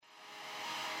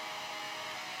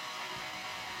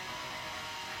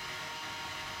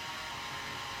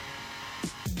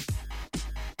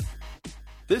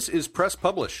This is Press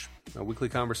Publish, a weekly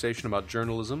conversation about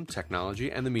journalism, technology,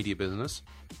 and the media business,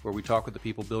 where we talk with the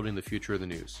people building the future of the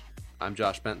news. I'm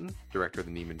Josh Benton, director of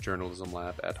the Nieman Journalism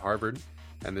Lab at Harvard,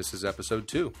 and this is episode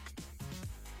 2.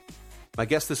 My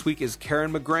guest this week is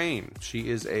Karen McGrane. She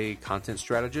is a content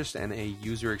strategist and a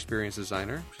user experience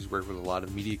designer. She's worked with a lot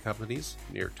of media companies,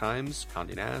 New York Times,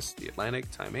 Condé Nast, The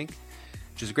Atlantic, Time Inc.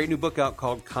 She has a great new book out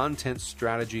called Content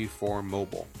Strategy for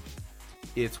Mobile.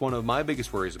 It's one of my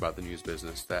biggest worries about the news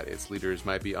business, that its leaders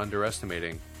might be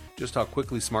underestimating just how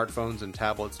quickly smartphones and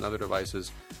tablets and other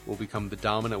devices will become the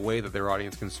dominant way that their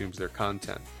audience consumes their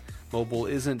content. Mobile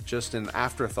isn't just an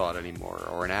afterthought anymore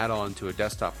or an add-on to a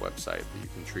desktop website that you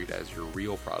can treat as your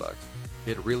real product.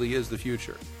 It really is the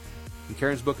future. And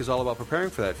Karen's book is all about preparing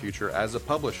for that future as a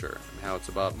publisher, and how it's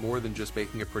about more than just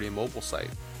making a pretty mobile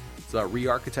site. It's about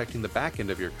re-architecting the back end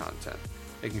of your content,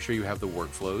 making sure you have the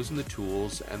workflows and the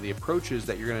tools and the approaches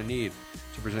that you're going to need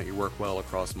to present your work well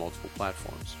across multiple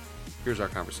platforms. Here's our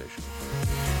conversation.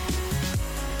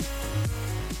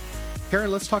 Karen,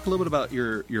 let's talk a little bit about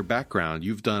your background.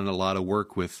 You've done a lot of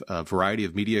work with a variety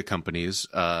of media companies.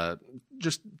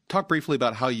 Just talk briefly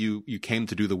about how you came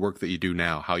to do the work that you do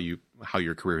now, how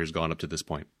your career has gone up to this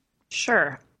point.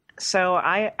 Sure. So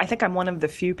I think I'm one of the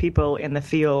few people in the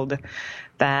field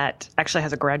that actually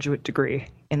has a graduate degree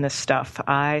in this stuff.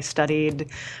 I studied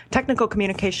technical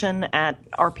communication at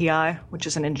RPI, which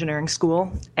is an engineering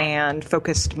school, and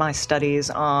focused my studies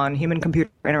on human-computer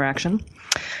interaction,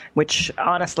 which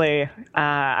honestly,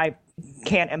 I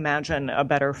can't imagine a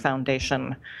better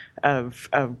foundation of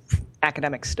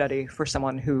academic study for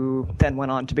someone who then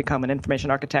went on to become an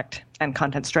information architect and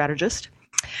content strategist.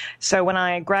 So when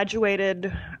I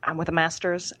graduated with a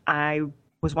master's, I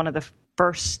was one of the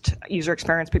first user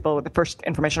experience people, the first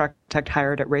information architect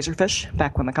hired at Razorfish,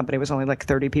 back when the company was only like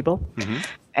 30 people. Mm-hmm.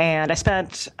 And I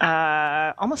spent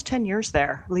almost 10 years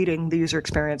there leading the user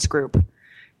experience group.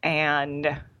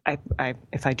 And I,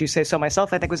 if I do say so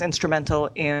myself, I think was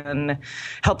instrumental in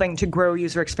helping to grow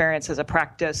user experience as a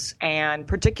practice, and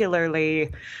particularly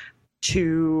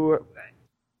to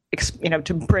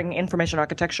bring information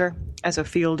architecture as a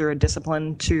field or a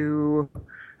discipline to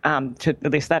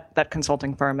at least that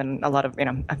consulting firm. And a lot of,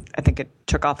 I think it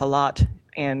took off a lot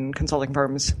in consulting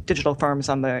firms, digital firms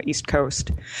on the East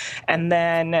Coast. And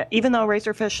then even though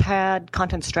Razorfish had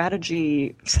content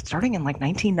strategy starting in like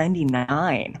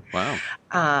 1999.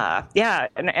 Wow. Yeah.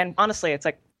 And honestly, it's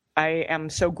like, I am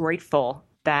so grateful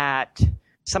that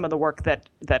some of the work that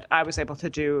I was able to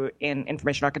do in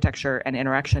information architecture and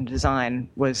interaction design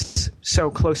was so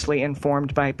closely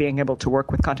informed by being able to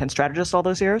work with content strategists all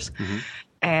those years. Mm-hmm.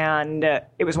 And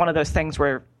it was one of those things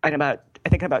where I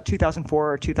think about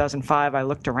 2004 or 2005, I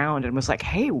looked around and was like,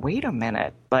 hey, wait a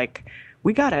minute. Like,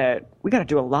 we gotta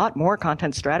do a lot more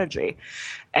content strategy.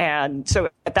 And so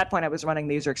at that point I was running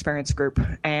the user experience group,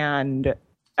 and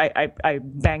I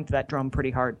banged that drum pretty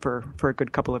hard for a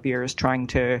good couple of years, trying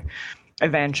to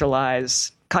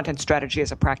evangelize content strategy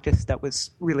as a practice that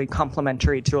was really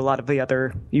complementary to a lot of the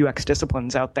other UX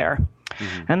disciplines out there.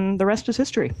 Mm-hmm. And the rest is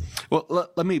history. Well,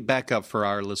 let me back up for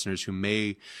our listeners who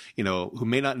may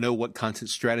not know what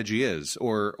content strategy is,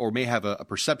 or may have a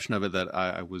perception of it. That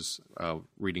I was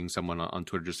reading someone on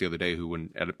Twitter just the other day who,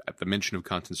 when at the mention of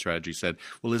content strategy, said,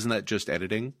 "Well, isn't that just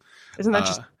editing? Isn't that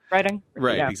just writing?"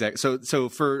 Right, yeah. Exactly. So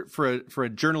for a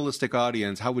journalistic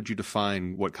audience, how would you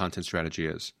define what content strategy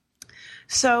is?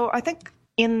 So I think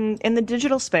in the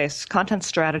digital space, content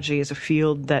strategy is a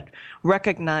field that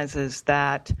recognizes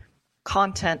that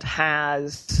content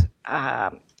has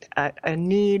a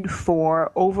need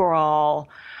for overall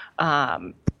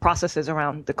processes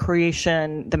around the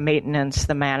creation, the maintenance,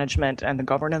 the management, and the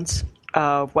governance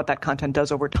of what that content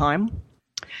does over time.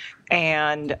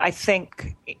 And I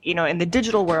think, in the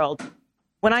digital world,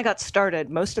 when I got started,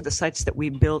 most of the sites that we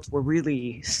built were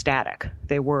really static.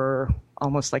 They were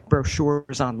almost like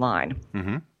brochures online.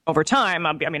 Mm-hmm. Over time,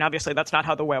 obviously that's not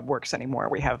how the web works anymore.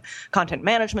 We have content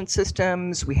management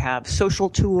systems. We have social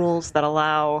tools that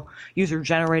allow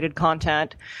user-generated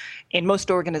content. In most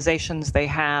organizations, they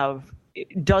have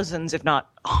dozens, if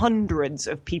not hundreds,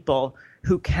 of people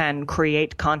who can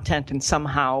create content and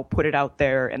somehow put it out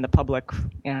there in the public,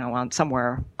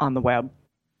 somewhere on the web.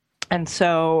 And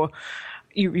so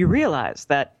you realize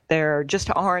that there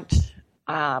just aren't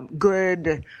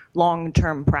good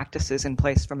long-term practices in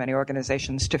place for many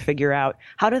organizations to figure out,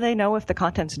 how do they know if the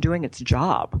content's doing its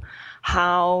job?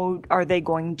 How are they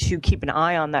going to keep an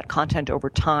eye on that content over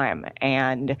time,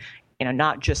 and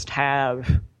not just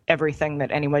have everything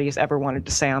that anybody's ever wanted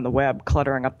to say on the web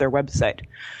cluttering up their website?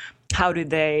 How do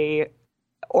they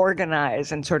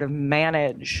organize and sort of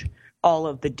manage all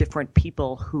of the different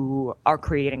people who are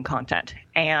creating content,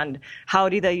 and how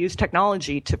do they use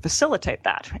technology to facilitate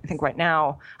that? I think right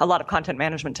now a lot of content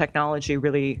management technology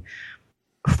really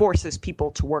forces people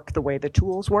to work the way the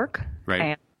tools work. Right.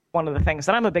 And one of the things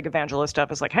that I'm a big evangelist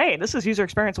of is like, hey, this is user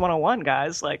experience 101,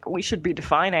 guys. Like, we should be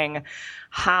defining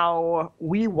how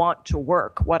we want to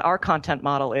work, what our content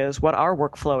model is, what our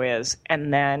workflow is,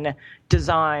 and then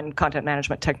design content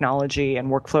management technology and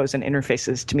workflows and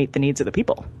interfaces to meet the needs of the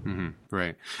people. Mm-hmm.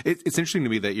 Right. It's interesting to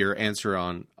me that your answer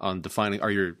on defining,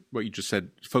 or what you just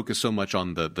said, focus so much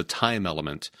on the time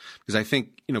element, because I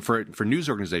think, for news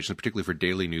organizations, particularly for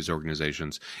daily news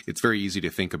organizations, it's very easy to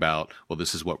think about, well,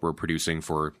 this is what we're producing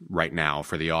for right now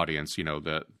for the audience.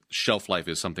 The shelf life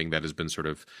is something that has been sort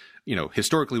of,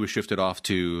 historically was shifted off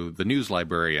to the news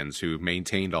librarians who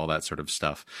maintained all that sort of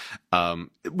stuff.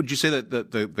 Would you say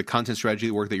that the content strategy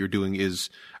work that you're doing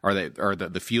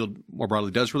the field more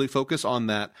broadly does really focus on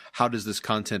that? How does this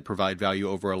content provide value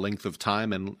over a length of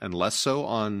time, and less so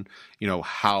on,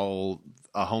 how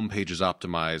a homepage is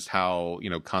optimized, how,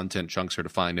 content chunks are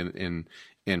defined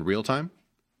in real time?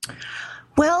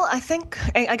 Well, I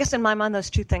guess in my mind, those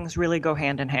two things really go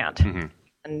hand in hand. Mm-hmm.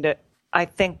 And I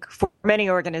think for many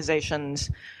organizations,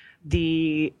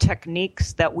 the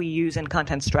techniques that we use in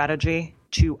content strategy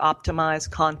to optimize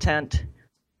content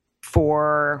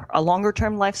for a longer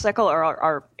term life cycle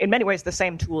are in many ways the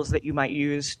same tools that you might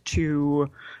use to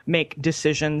make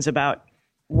decisions about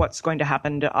what's going to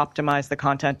happen to optimize the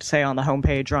content, say on the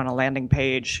homepage or on a landing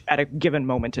page at a given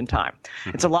moment in time.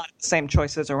 Mm-hmm. It's a lot of the same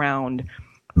choices around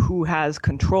who has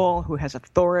control, who has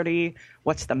authority,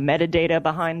 what's the metadata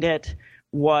behind it,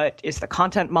 what is the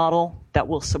content model that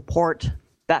will support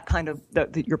that kind of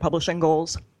your publishing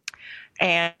goals.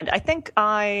 And I think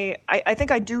I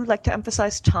do like to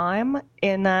emphasize time,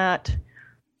 in that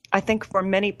I think for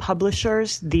many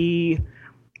publishers, the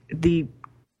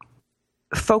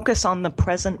focus on the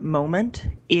present moment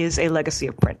is a legacy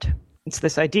of print. It's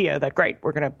this idea that, great,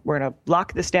 we're gonna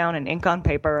lock this down in ink on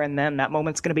paper, and then that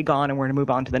moment's gonna be gone, and we're gonna move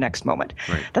on to the next moment.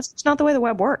 Right. That's not the way the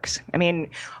web works. I mean,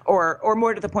 or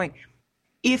more to the point,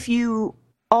 if you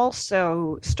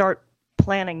also start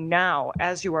planning now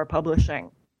as you are publishing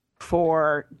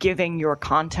for giving your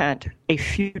content a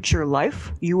future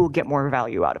life, you will get more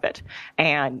value out of it.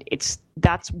 And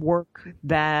that's work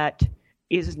that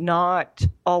is not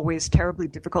always terribly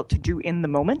difficult to do in the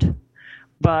moment,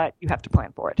 but you have to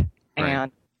plan for it.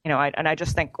 Right. And I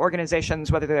just think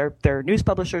organizations, whether they're news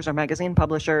publishers or magazine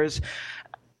publishers,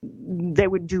 they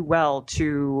would do well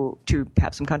to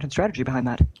have some content strategy behind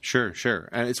that. Sure.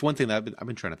 And it's one thing that I've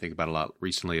been trying to think about a lot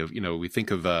recently. Of we think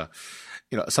of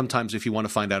sometimes if you want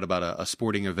to find out about a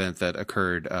sporting event that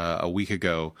occurred a week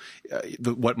ago,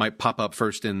 what might pop up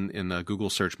first in the Google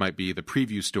search might be the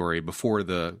preview story before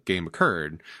the game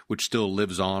occurred, which still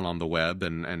lives on the web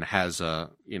and has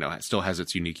still has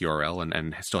its unique URL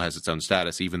and still has its own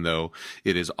status, even though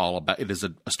it is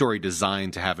a story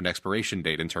designed to have an expiration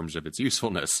date in terms of its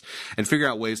usefulness, and figure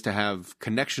out ways to have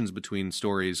connections between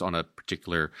stories on a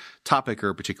particular topic or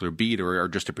a particular beat or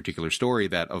just a particular story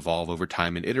that evolve over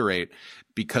time and iterate,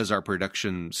 because our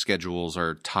production schedules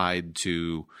are tied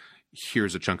to,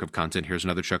 here's a chunk of content, here's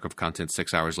another chunk of content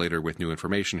 6 hours later with new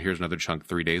information, here's another chunk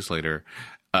 3 days later.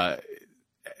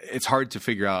 It's hard to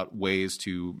figure out ways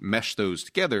to mesh those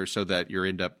together so that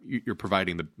you're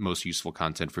providing the most useful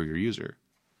content for your user.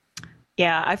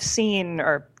 Yeah, I've seen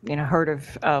or heard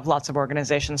of lots of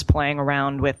organizations playing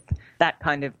around with that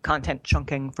kind of content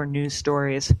chunking for news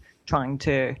stories, trying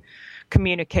to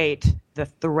communicate the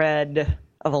thread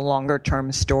of a longer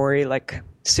term story like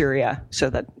Syria, so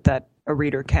that a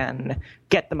reader can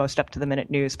get the most up to the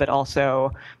minute news, but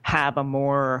also have a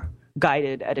more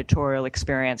guided editorial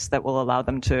experience that will allow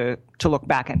them to look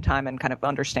back in time and kind of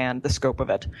understand the scope of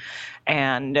it.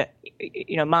 And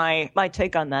my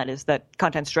take on that is that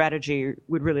content strategy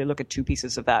would really look at two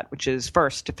pieces of that, which is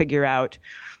first to figure out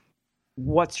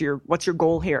what's your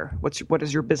goal here, what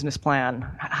is your business plan,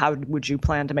 how would you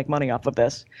plan to make money off of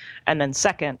this, and then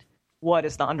second, what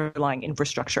is the underlying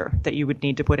infrastructure that you would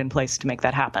need to put in place to make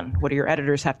that happen? What do your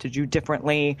editors have to do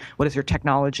differently? What does your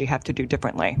technology have to do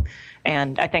differently?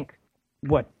 And I think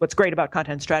what's great about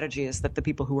content strategy is that the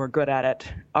people who are good at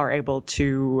it are able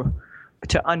to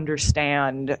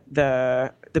understand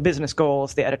the business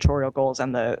goals, the editorial goals,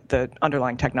 and the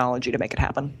underlying technology to make it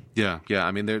happen. Yeah.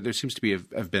 I mean, there seems to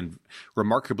have been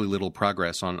remarkably little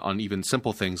progress on even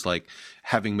simple things like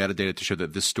having metadata to show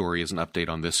that this story is an update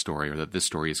on this story, or that this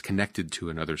story is connected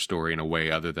to another story in a way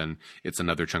other than it's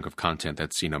another chunk of content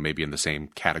that's maybe in the same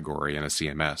category in a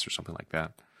CMS or something like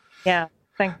that. Yeah,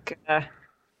 I think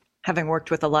having worked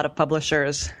with a lot of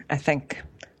publishers, I think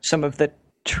some of the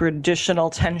traditional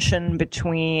tension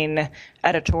between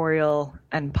editorial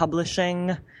and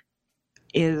publishing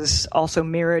is also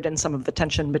mirrored in some of the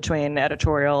tension between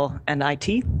editorial and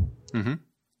IT. Mm-hmm.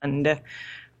 And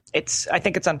I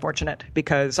think it's unfortunate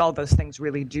because all those things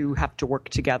really do have to work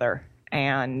together.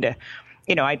 And,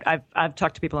 I've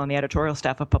talked to people on the editorial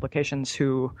staff of publications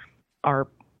who are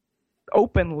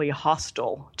openly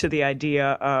hostile to the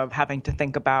idea of having to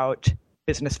think about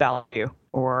business value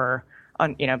or,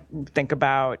 think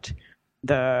about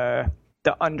the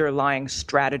underlying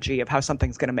strategy of how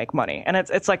something's going to make money. And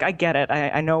it's like, I get it.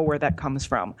 I know where that comes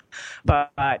from.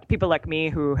 But people like me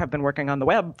who have been working on the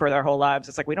web for their whole lives,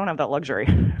 it's like, we don't have that luxury.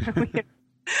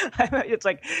 It's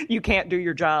like, you can't do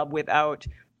your job without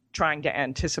trying to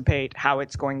anticipate how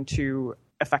it's going to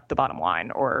affect the bottom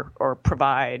line or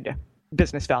provide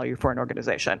business value for an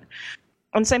organization.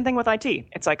 And same thing with IT.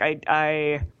 It's like,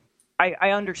 I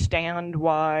understand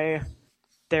why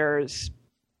there's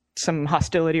some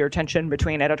hostility or tension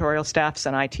between editorial staffs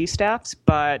and IT staffs,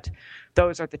 but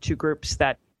those are the two groups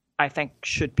that I think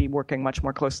should be working much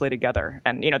more closely together.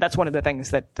 And, that's one of the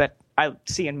things that I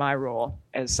see in my role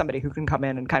as somebody who can come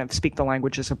in and kind of speak the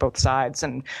languages of both sides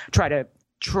and try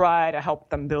to help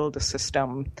them build a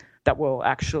system that will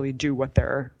actually do what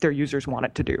their users want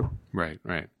it to do. Right.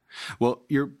 Well,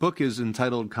 your book is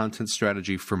entitled Content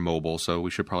Strategy for Mobile, so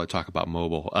we should probably talk about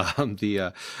mobile. On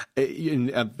the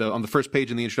first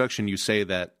page in the introduction, you say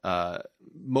that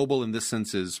mobile in this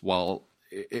sense is, while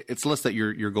it's less that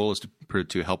your goal is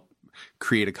to help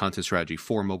create a content strategy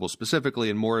for mobile specifically,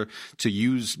 and more to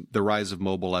use the rise of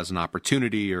mobile as an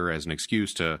opportunity or as an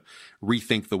excuse to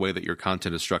rethink the way that your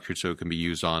content is structured so it can be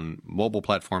used on mobile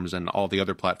platforms and all the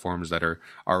other platforms that are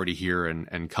already here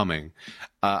and coming.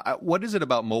 What is it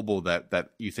about mobile that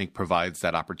you think provides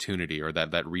that opportunity or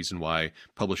that reason why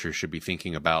publishers should be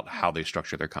thinking about how they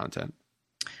structure their content?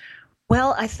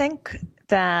 Well, I think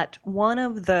that one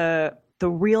of the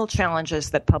real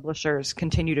challenges that publishers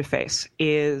continue to face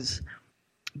is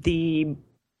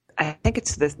I think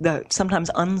it's the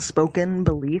sometimes unspoken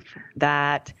belief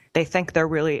that they think there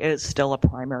really is still a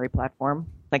primary platform.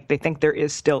 Like they think there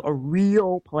is still a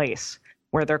real place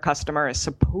where their customer is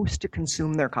supposed to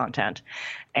consume their content.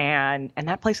 And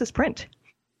that place is print.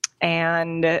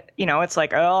 And, it's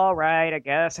like, all right, I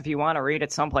guess if you want to read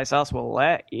it someplace else, we'll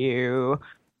let you.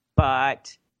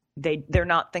 But they're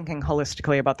not thinking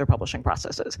holistically about their publishing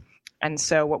processes. And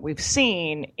so what we've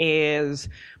seen is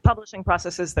publishing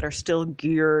processes that are still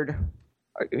geared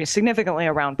significantly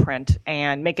around print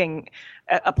and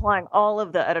applying all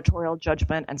of the editorial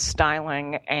judgment and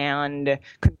styling and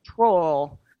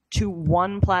control to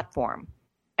one platform,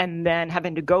 and then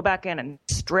having to go back in and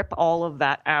strip all of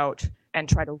that out and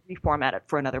try to reformat it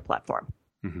for another platform.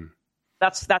 Mm-hmm.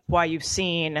 That's why you've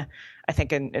seen, I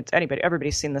think,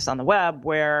 everybody's seen this on the web,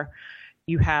 where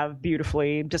you have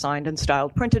beautifully designed and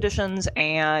styled print editions,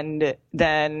 and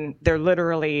then their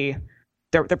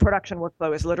production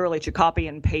workflow is literally to copy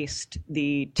and paste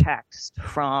the text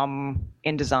from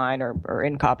InDesign or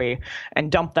InCopy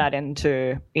and dump that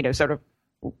into, sort of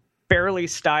barely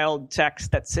styled text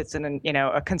that sits in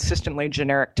a consistently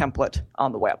generic template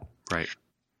on the web. Right.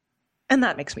 And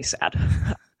that makes me sad.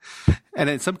 And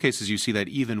in some cases, you see that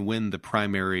even when the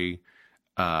primary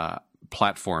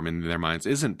platform in their minds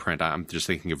isn't print. I'm just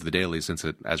thinking of the Daily, since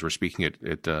as we're speaking,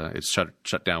 it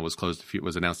shut down,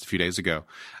 was announced a few days ago.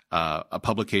 A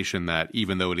publication that,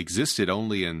 even though it existed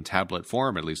only in tablet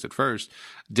form, at least at first,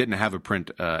 didn't have a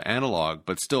print analog,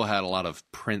 but still had a lot of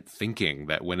print thinking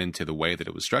that went into the way that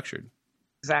it was structured.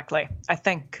 Exactly. I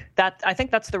think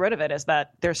that's the root of it, is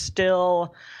that there's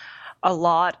still a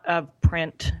lot of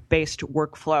print-based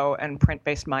workflow and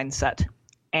print-based mindset.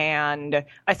 And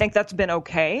I think that's been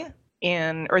okay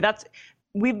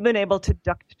we've been able to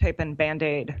duct tape and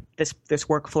Band-Aid this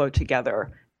workflow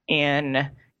together in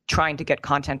trying to get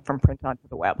content from print onto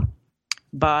the web.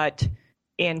 But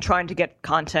in trying to get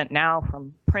content now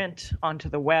from print onto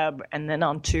the web and then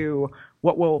onto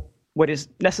what is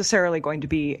necessarily going to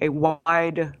be a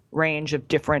wide range of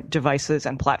different devices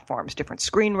and platforms, different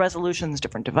screen resolutions,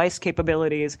 different device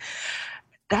capabilities,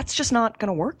 that's just not going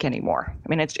to work anymore. I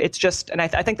mean, it's just, and I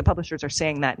think the publishers are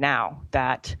saying that now,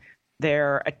 that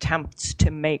their attempts to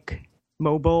make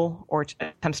mobile or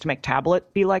attempts to make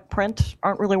tablet be like print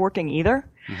aren't really working either.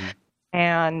 Mm-hmm.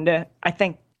 And I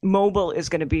think mobile is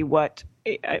going to be what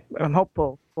I'm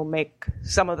hopeful will make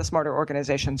some of the smarter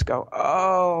organizations go,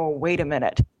 oh, wait a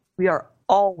minute. We are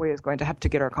always going to have to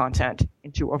get our content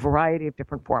into a variety of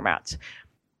different formats.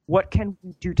 What can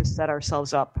we do to set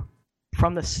ourselves up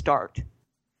from the start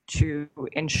to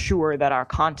ensure that our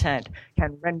content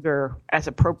can render as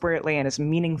appropriately and as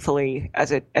meaningfully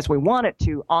as we want it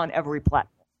to on every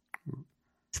platform.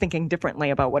 It's thinking differently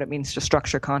about what it means to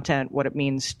structure content, what it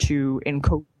means to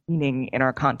encode meaning in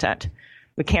our content.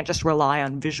 We can't just rely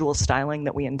on visual styling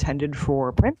that we intended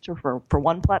for print or for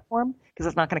one platform, because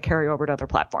it's not going to carry over to other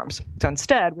platforms. So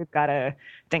instead, we've got to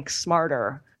think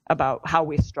smarter about how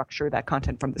we structure that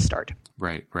content from the start.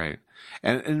 Right.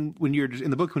 And when you're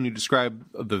in the book, when you describe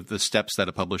the steps that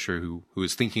a publisher who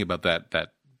is thinking about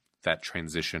that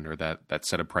transition or that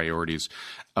set of priorities,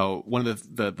 one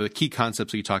of the key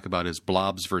concepts that you talk about is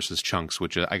blobs versus chunks,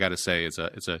 which I got to say is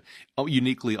a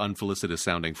uniquely unfelicitous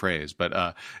sounding phrase.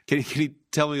 But can you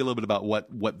tell me a little bit about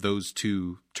what those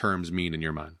two terms mean in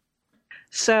your mind?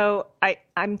 So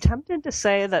I'm tempted to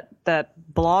say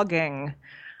that blogging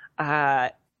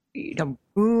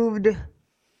moved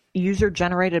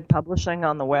user-generated publishing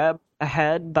on the web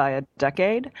ahead by a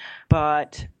decade,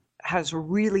 but has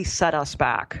really set us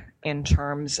back in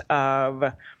terms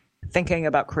of thinking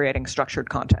about creating structured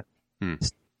content.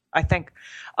 I think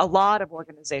a lot of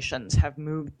organizations have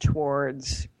moved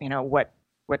towards, what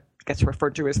gets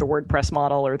referred to as the WordPress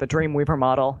model or the Dreamweaver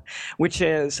model, which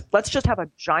is let's just have a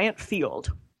giant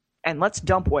field and let's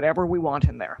dump whatever we want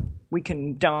in there. We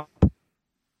can dump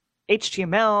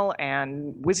HTML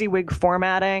and WYSIWYG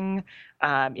formatting.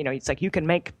 It's like you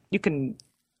can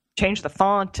change the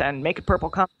font and make it purple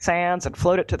Comic Sans and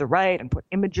float it to the right and put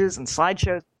images and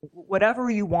slideshows, whatever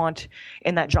you want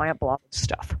in that giant blob of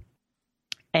stuff.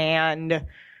 And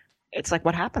it's like,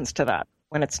 what happens to that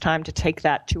when it's time to take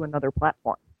that to another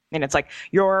platform? And it's like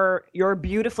your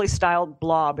beautifully styled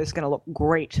blob is going to look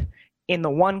great in the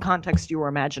one context you were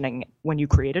imagining when you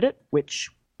created it, which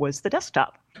was the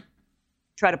desktop.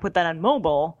 Try to put that on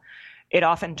mobile, it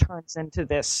often turns into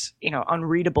this,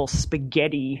 unreadable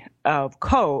spaghetti of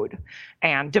code,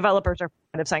 and developers are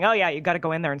kind of saying, "Oh yeah, you got to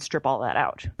go in there and strip all that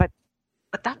out." But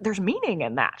that there's meaning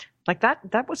in that. Like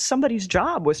that was somebody's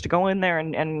job, was to go in there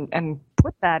and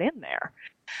put that in there.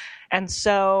 And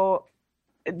so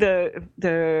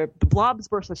the blobs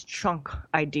versus chunk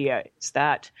idea is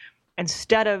that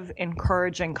instead of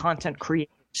encouraging content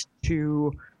creators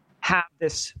to have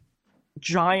this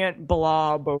giant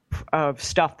blob of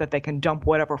stuff that they can dump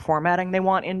whatever formatting they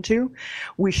want into,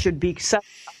 we should be setting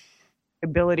up the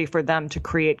ability for them to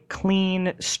create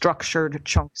clean, structured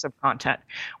chunks of content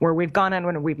where we've gone in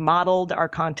and we've modeled our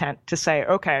content to say,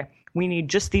 okay, we need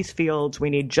just these fields, we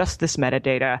need just this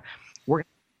metadata. We're going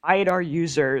to guide our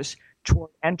users toward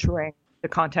entering the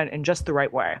content in just the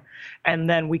right way. And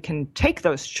then we can take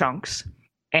those chunks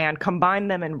and combine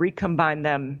them and recombine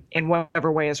them in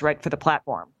whatever way is right for the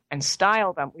platform, and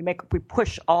style them. We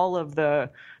push all of the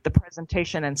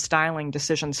presentation and styling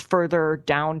decisions further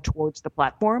down towards the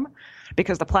platform,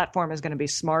 because the platform is going to be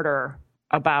smarter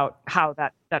about how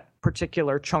that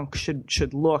particular chunk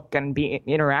should look and be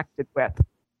interacted with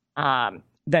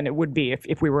than it would be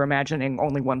if we were imagining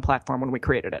only one platform when we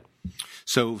created it.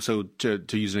 So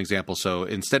to use an example, so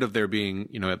instead of there being,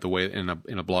 at the way in a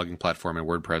blogging platform in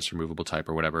WordPress or Movable Type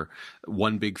or whatever,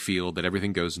 one big field that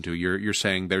everything goes into, you're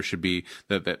saying there should be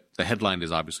that the headline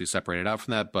is obviously separated out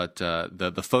from that, but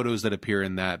the photos that appear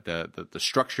in that, the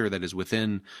structure that is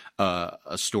within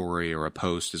a story or a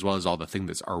post, as well as all the thing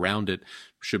that's around it,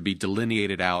 should be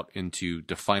delineated out into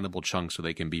definable chunks so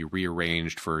they can be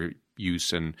rearranged for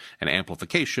use and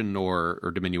amplification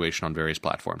or diminution on various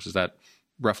platforms. Is that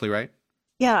roughly right?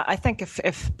 Yeah, I think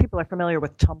if people are familiar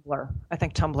with Tumblr, I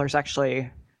think Tumblr is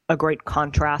actually a great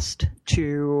contrast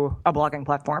to a blogging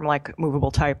platform like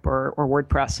Movable Type or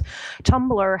WordPress.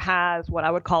 Tumblr has what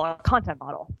I would call a content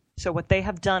model. So what they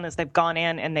have done is they've gone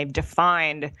in and they've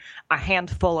defined a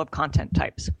handful of content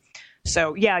types.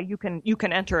 So yeah, you can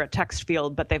enter a text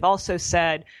field, but they've also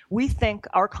said, we think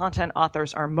our content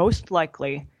authors are most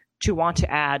likely to want to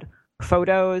add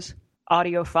photos,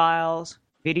 audio files,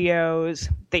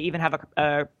 videos. They even have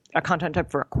a content type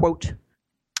for a quote.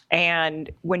 And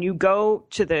when you go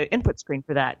to the input screen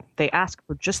for that, they ask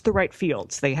for just the right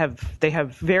fields. They have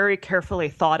very carefully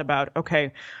thought about,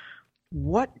 okay,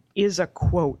 what is a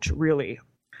quote really?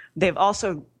 They've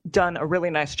also done a really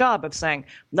nice job of saying,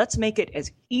 let's make it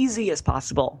as easy as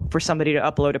possible for somebody to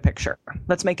upload a picture.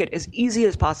 Let's make it as easy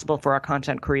as possible for our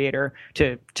content creator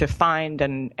to find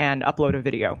and upload a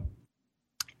video.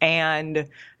 And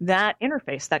that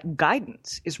interface, that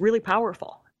guidance, is really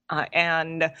powerful.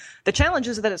 And the challenge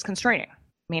is that it's constraining. I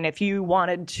mean, if you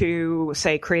wanted to,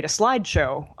 say, create a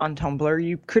slideshow on Tumblr,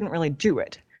 you couldn't really do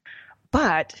it.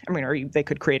 But, they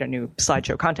could create a new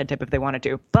slideshow content type if they wanted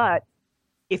to. But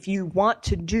if you want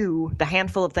to do the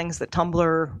handful of things that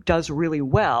Tumblr does really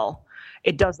well,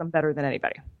 it does them better than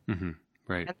anybody. Mm-hmm.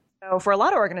 Right. And so for a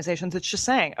lot of organizations, it's just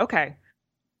saying, okay,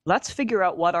 let's figure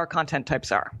out what our content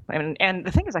types are. And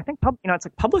the thing is, I think it's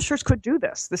like publishers could do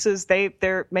this.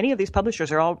 Many of these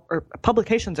publishers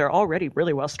publications are already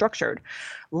really well structured.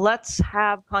 Let's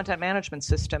have content management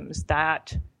systems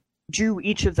that do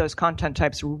each of those content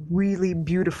types really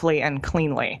beautifully and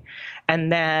cleanly,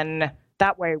 and then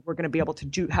that way we're going to be able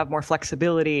to have more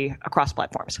flexibility across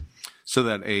platforms. So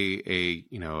that a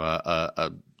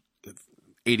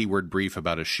 80-word brief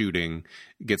about a shooting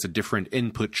gets a different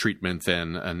input treatment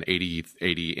than an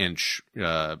 80-inch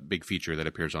big feature that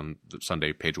appears on the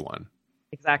Sunday page one.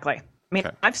 Exactly. I mean,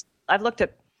 okay. I've looked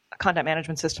at content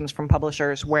management systems from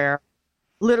publishers where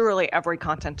literally every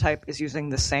content type is using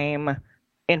the same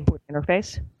input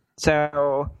interface.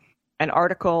 So an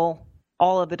article,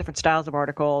 all of the different styles of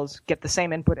articles get the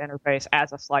same input interface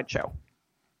as a slideshow.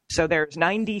 So there's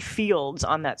 90 fields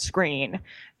on that screen,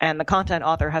 and the content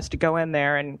author has to go in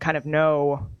there and kind of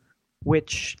know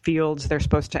which fields they're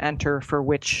supposed to enter for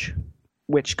which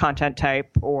content type,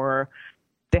 or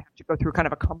they have to go through kind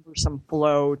of a cumbersome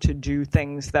flow to do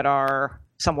things that are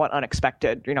somewhat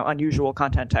unexpected, unusual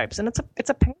content types, and it's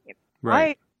a pain.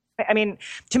 Right. I mean,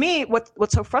 to me,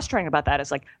 what's so frustrating about that is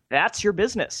like that's your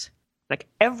business. Like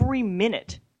every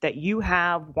minute that you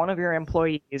have one of your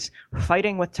employees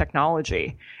fighting with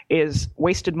technology is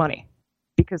wasted money,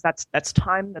 because that's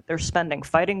time that they're spending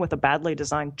fighting with a badly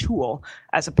designed tool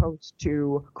as opposed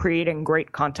to creating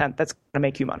great content that's going to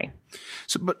make you money.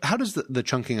 So, but how does the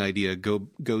chunking idea go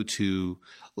to?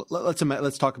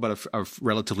 Let's talk about a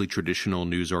relatively traditional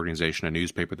news organization, a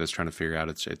newspaper that's trying to figure out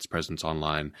its presence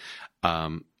online.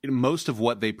 Most of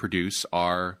what they produce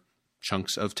are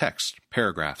chunks of text,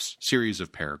 paragraphs, series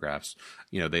of paragraphs.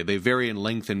 They vary in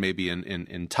length and maybe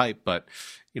in type, but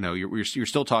you're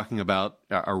still talking about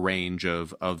a range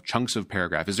of chunks of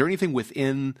paragraph. Is there anything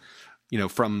within,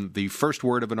 from the first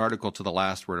word of an article to the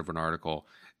last word of an article?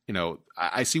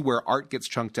 I see where art gets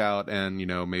chunked out and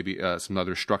maybe some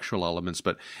other structural elements,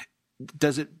 but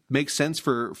does it make sense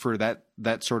for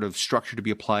that sort of structure to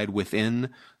be applied within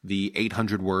the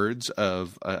 800 words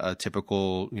of a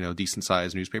typical, decent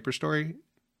sized newspaper story?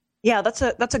 Yeah, that's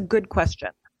a good question.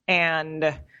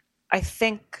 And I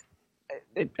think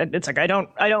it's like, I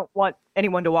don't want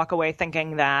anyone to walk away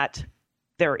thinking that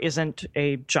there isn't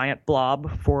a giant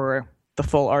blob for the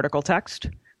full article text.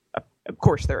 Of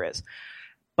course there is.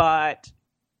 But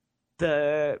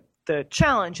the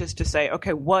challenge is to say,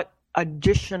 okay, what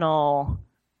additional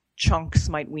chunks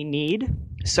might we need?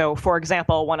 So, for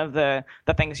example, one of the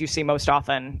things you see most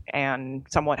often and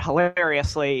somewhat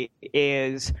hilariously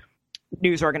is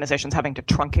news organizations having to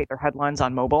truncate their headlines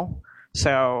on mobile.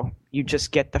 So you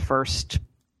just get the first,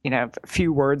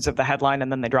 few words of the headline and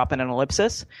then they drop in an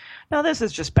ellipsis. Now, this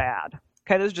is just bad.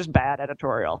 Okay, this is just bad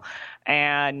editorial.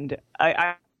 And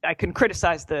I can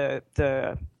criticize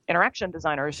the interaction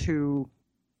designers who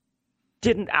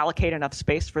didn't allocate enough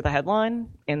space for the headline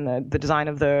in the design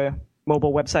of the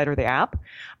mobile website or the app.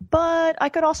 But I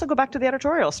could also go back to the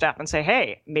editorial staff and say,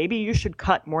 hey, maybe you should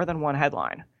cut more than one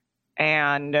headline.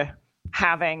 And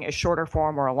having a shorter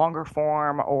form or a longer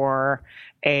form or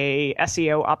a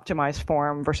SEO optimized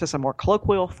form versus a more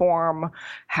colloquial form,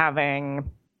 having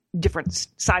different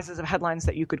sizes of headlines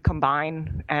that you could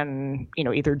combine and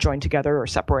either join together or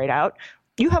separate out,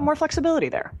 you have more flexibility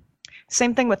there.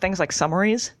 Same thing with things like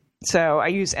summaries. So I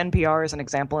use NPR as an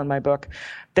example in my book.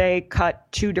 They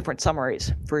cut 2 different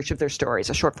summaries for each of their stories,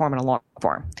 a short form and a long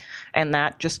form. And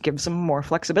that just gives them more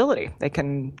flexibility. They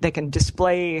can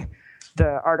display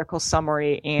the article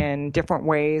summary in different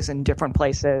ways in different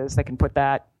places. They can put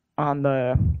that on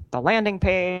the landing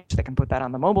page. They can put that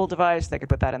on the mobile device. They could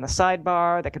put that in the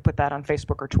sidebar. They could put that on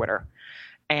Facebook or Twitter.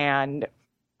 And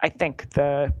I think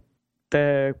the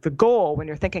goal when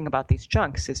you're thinking about these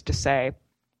chunks is to say,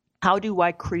 how do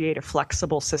I create a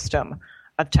flexible system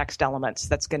of text elements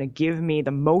that's going to give me the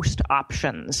most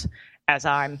options as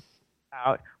I'm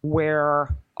out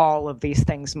where all of these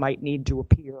things might need to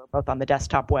appear, both on the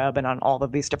desktop web and on all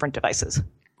of these different devices?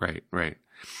 Right.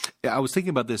 Yeah, I was thinking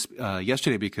about this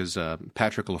yesterday because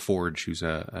Patrick LaForge, who's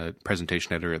a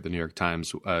presentation editor at the New York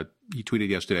Times, he tweeted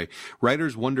yesterday,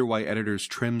 "Writers wonder why editors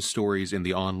trim stories in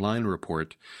the online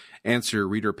report. Answer,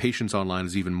 reader patience online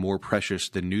is even more precious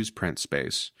than newsprint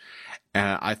space."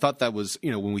 And I thought that was,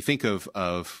 when we think of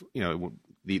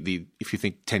the if you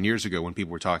think 10 years ago when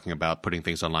people were talking about putting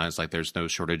things online, it's like there's no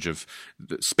shortage of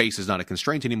space is not a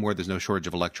constraint anymore. There's no shortage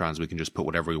of electrons. We can just put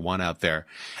whatever we want out there.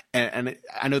 And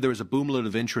I know there was a boomlet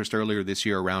of interest earlier this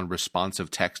year around responsive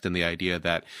text and the idea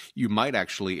that you might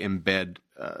actually embed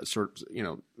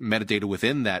metadata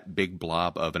within that big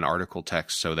blob of an article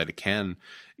text so that it can,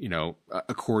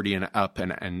 accordion up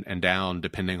and down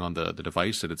depending on the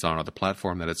device that it's on or the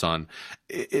platform that it's on.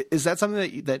 Is that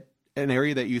something that an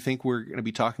area that you think we're going to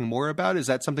be talking more about? Is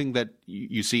that something that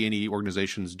you see any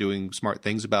organizations doing smart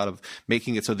things about, of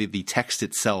making it so that the text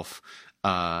itself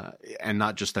and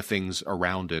not just the things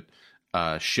around it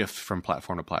shift from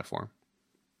platform to platform?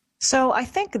 So I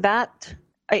think that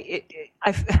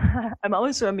I'm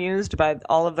always so amused by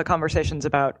all of the conversations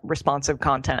about responsive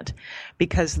content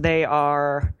because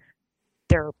they're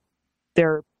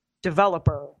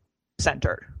developer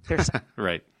centered. They're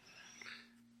right.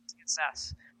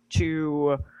 CSS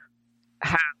to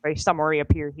have a summary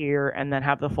appear here and then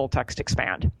have the full text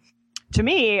expand. To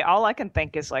me, all I can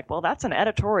think is like, well, that's an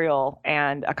editorial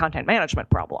and a content management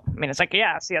problem. I mean, it's like,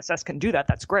 yeah, CSS can do that.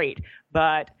 That's great.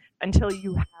 But until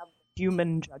you have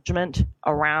human judgment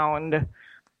around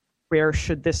where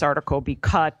should this article be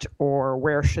cut or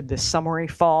where should this summary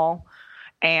fall,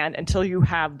 and until you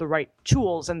have the right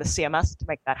tools in the CMS to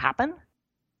make that happen,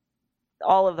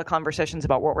 all of the conversations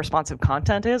about what responsive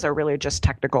content is are really just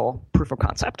technical proof of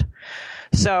concept.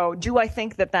 So do I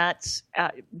think that that's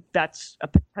a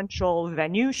potential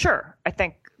venue? Sure. I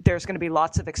think there's going to be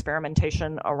lots of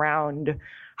experimentation around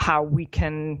how we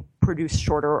can produce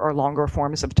shorter or longer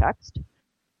forms of text.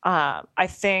 I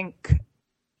think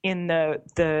in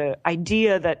the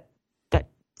idea that,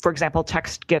 for example,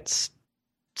 text gets,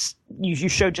 you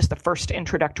show just the first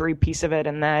introductory piece of it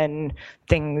and then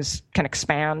things can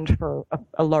expand for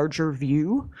a larger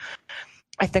view.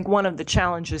 I think one of the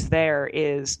challenges there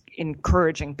is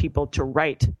encouraging people to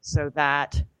write so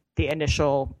that the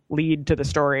initial lead to the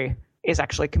story is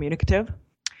actually communicative.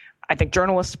 I think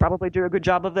journalists probably do a good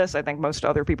job of this. I think most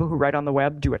other people who write on the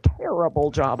web do a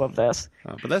terrible job of this.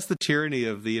 But that's the tyranny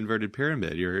of the inverted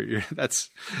pyramid.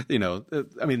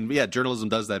 Journalism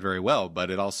does that very well, but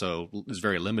it also is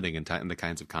very limiting in the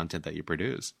kinds of content that you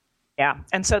produce. Yeah,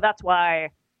 and so that's why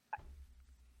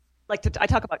I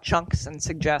talk about chunks and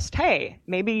suggest, hey,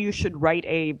 maybe you should write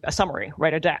a summary,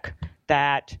 write a deck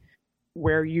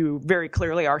where you very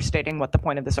clearly are stating what the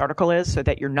point of this article is, so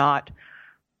that you're not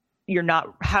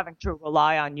having to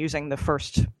rely on using the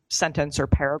first sentence or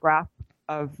paragraph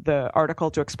of the article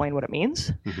to explain what it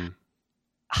means. Mm-hmm.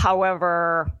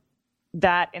 However,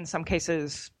 that in some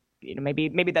cases, maybe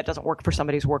that doesn't work for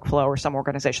somebody's workflow, or some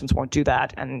organizations won't do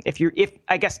that. And if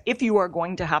you are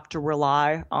going to have to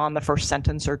rely on the first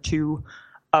sentence or two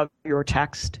of your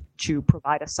text to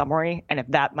provide a summary, and if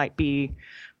that might be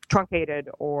truncated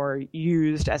or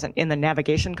used in the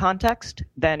navigation context,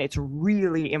 then it's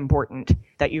really important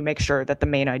that you make sure that the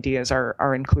main ideas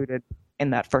are included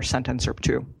in that first sentence or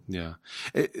two. Yeah.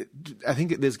 I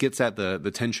think this gets at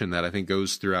the tension that I think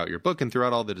goes throughout your book and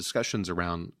throughout all the discussions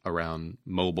around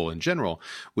mobile in general,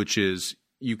 which is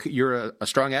you're a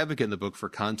strong advocate in the book for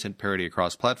content parity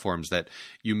across platforms, that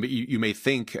you may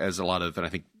think, as a lot of, and I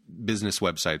think business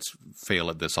websites fail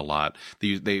at this a lot.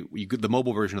 The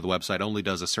mobile version of the website only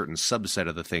does a certain subset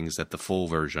of the things that the full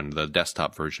version, the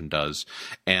desktop version, does,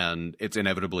 and it's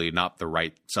inevitably not the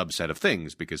right subset of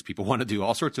things because people want to do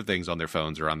all sorts of things on their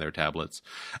phones or on their tablets.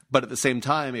 But at the same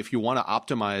time, if you want to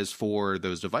optimize for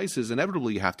those devices,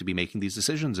 inevitably you have to be making these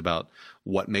decisions about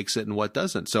what makes it and what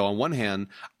doesn't. So on one hand,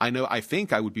 I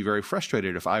think I would be very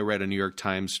frustrated if I read a New York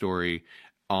Times story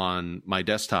on my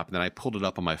desktop and then I pulled it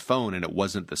up on my phone and it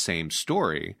wasn't the same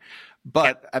story.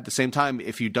 But at the same time,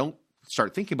 if you don't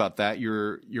start thinking about that,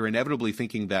 you're inevitably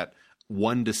thinking that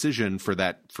one decision for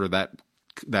that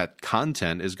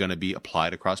content is going to be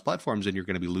applied across platforms, and you're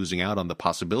going to be losing out on the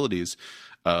possibilities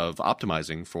of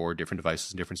optimizing for different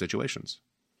devices in different situations.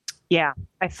 Yeah,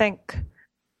 I think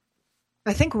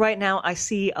right now I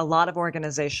see a lot of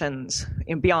organizations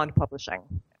beyond publishing,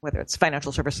 whether it's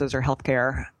financial services or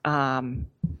healthcare,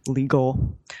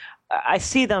 legal. I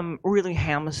see them really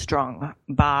hamstrung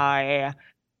by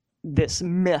this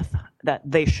myth that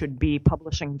they should be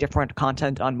publishing different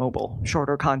content on mobile,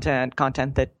 shorter content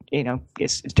that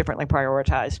is differently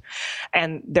prioritized,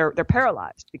 and they're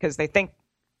paralyzed because they think,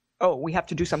 oh, we have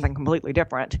to do something completely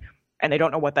different, and they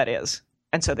don't know what that is.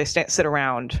 And so they sit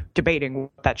around debating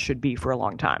what that should be for a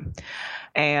long time.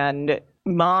 And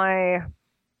my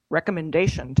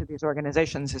recommendation to these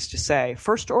organizations is to say,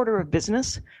 first order of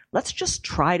business, let's just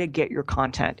try to get your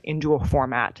content into a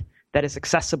format that is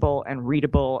accessible and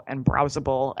readable and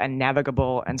browsable and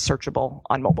navigable and searchable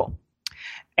on mobile.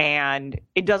 And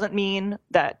it doesn't mean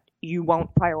that you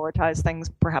won't prioritize things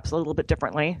perhaps a little bit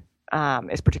differently,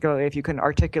 particularly if you can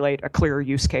articulate a clear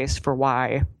use case for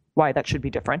why that should be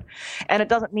different. And it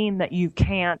doesn't mean that you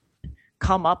can't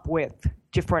come up with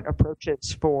different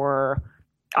approaches for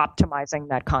optimizing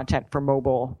that content for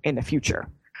mobile in the future.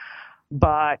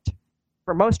 But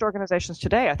for most organizations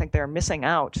today, I think they're missing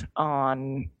out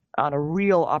on a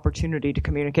real opportunity to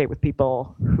communicate with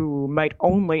people who might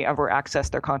only ever access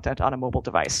their content on a mobile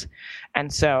device.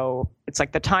 And so it's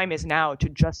like the time is now to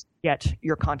just get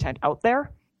your content out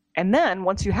there. And then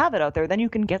once you have it out there, then you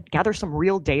can gather some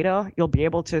real data. You'll be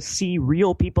able to see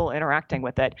real people interacting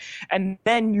with it. And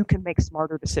then you can make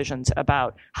smarter decisions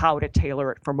about how to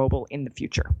tailor it for mobile in the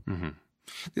future. Mm-hmm.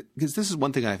 Because this is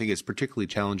one thing I think is particularly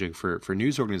challenging for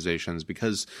news organizations,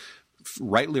 because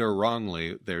rightly or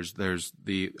wrongly, there's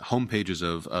the homepages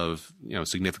of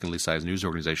significantly sized news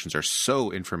organizations are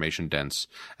so information dense,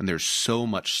 and there's so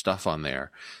much stuff on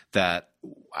there that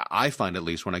I find, at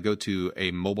least when I go to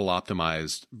a mobile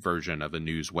optimized version of a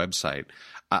news website,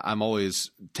 I'm always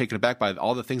taken aback by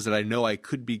all the things that I know I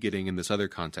could be getting in this other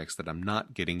context that I'm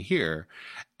not getting here.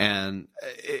 And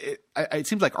it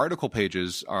seems like article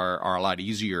pages are a lot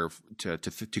easier to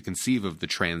conceive of the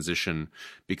transition,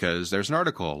 because there's an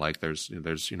article, like there's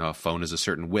a phone is a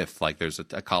certain width, like there's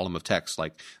a column of text,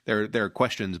 like there are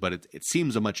questions, but it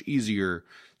seems a much easier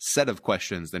set of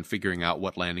questions than figuring out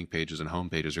what landing pages and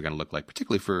home pages are going to look like,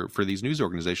 particularly for these news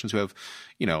organizations who have,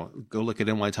 go look at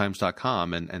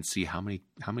nytimes.com and see how many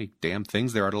damn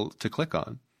things there are to click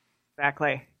on.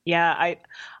 Exactly. Yeah,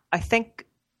 I think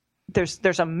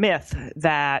there's a myth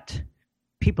that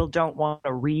people don't want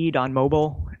to read on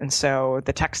mobile, and so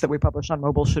the text that we publish on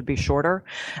mobile should be shorter.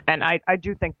 And I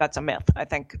do think that's a myth. I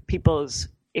think people's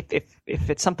if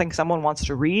it's something someone wants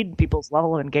to read, people's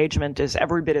level of engagement is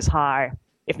every bit as high,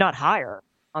 if not higher,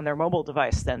 on their mobile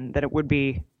device than it would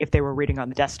be if they were reading on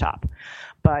the desktop.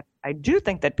 But I do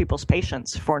think that people's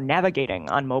patience for navigating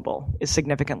on mobile is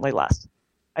significantly less.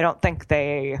 I don't think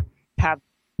they have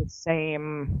the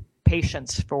same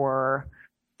patience for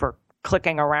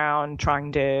clicking around,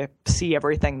 trying to see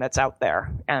everything that's out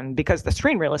there. And because the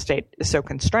screen real estate is so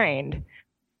constrained,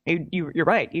 you're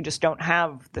right. You just don't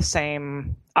have the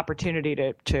same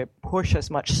opportunity to push as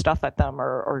much stuff at them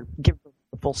or give them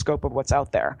the full scope of what's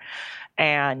out there.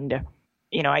 And,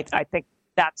 I think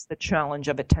that's the challenge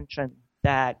of attention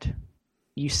that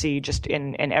you see just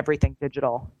in everything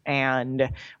digital. And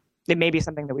it may be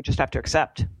something that we just have to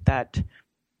accept, that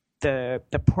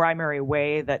the primary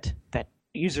way that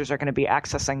users are going to be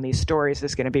accessing these stories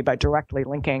is going to be by directly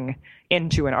linking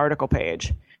into an article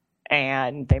page.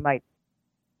 And they might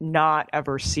not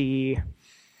ever see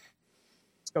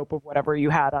scope of whatever you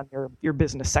had on your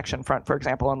business section front, for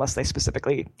example, unless they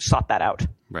specifically sought that out.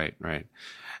 Right.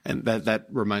 And that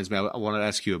reminds me, I want to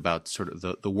ask you about sort of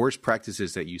the worst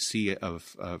practices that you see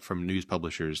from news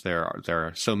publishers. There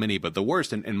are so many, but the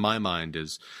worst in my mind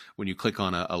is when you click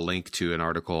on a link to an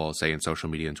article, say in social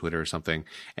media and Twitter or something,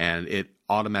 and it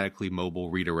automatically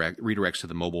redirects to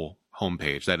the mobile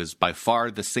homepage. That is by far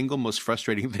the single most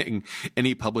frustrating thing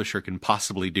any publisher can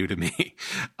possibly do to me.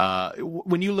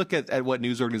 When you look at what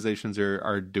news organizations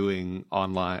are doing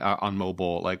online on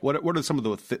mobile, like what are some of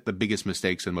the biggest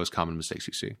mistakes and most common mistakes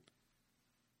you see?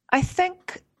 I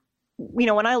think,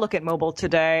 when I look at mobile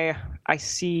today, I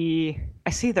see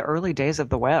the early days of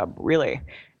the web. Really,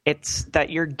 it's that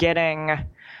you're getting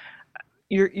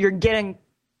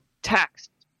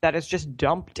text that is just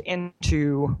dumped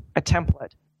into a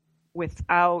template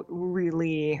without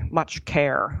really much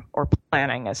care or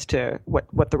planning as to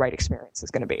what the right experience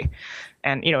is going to be.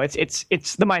 And,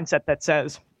 it's the mindset that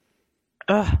says,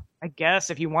 I guess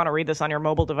if you want to read this on your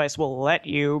mobile device, we'll let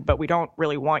you, but we don't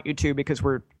really want you to because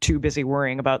we're too busy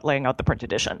worrying about laying out the print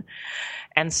edition.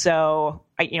 And so,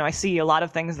 I see a lot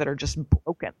of things that are just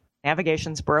broken.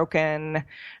 Navigation's broken.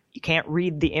 You can't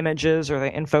read the images or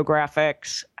the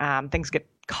infographics. Things get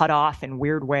cut off in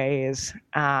weird ways.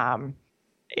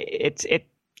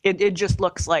 It just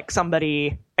looks like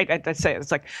somebody, I'd say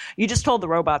it's like you just told the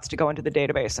robots to go into the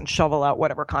database and shovel out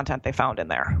whatever content they found in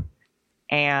there.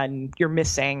 And you're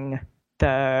missing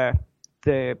the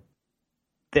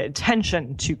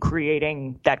attention to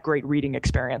creating that great reading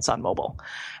experience on mobile.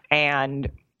 And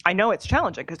I know it's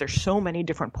challenging because there's so many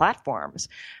different platforms,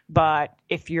 but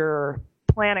if you're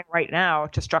planning right now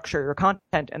to structure your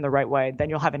content in the right way, then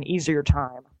you'll have an easier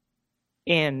time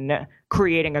in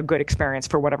creating a good experience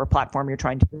for whatever platform you're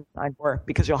trying to design for,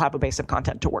 because you'll have a base of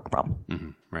content to work from. Mm-hmm,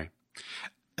 right.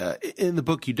 In the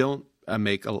book, you don't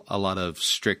make a lot of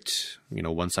strict,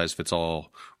 one size fits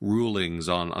all rulings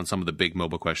on some of the big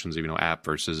mobile questions, app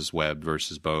versus web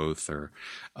versus both, or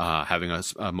having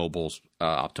a mobile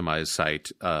optimized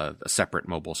site, a separate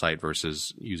mobile site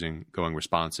versus going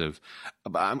responsive.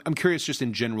 I'm curious, just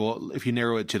in general, if you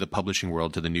narrow it to the publishing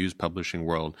world, to the news publishing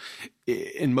world,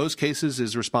 in most cases,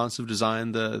 is responsive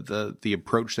design the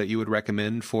approach that you would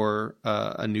recommend for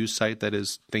a news site that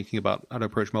is thinking about how to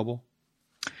approach mobile?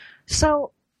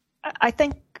 So I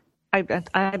think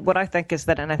what I think is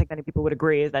that, and I think many people would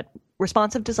agree, is that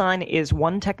responsive design is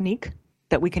one technique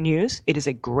that we can use. It is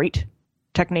a great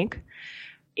technique.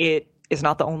 It is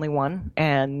not the only one,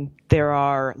 and there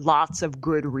are lots of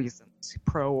good reasons,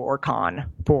 pro or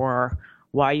con, for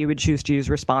why you would choose to use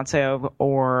responsive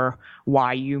or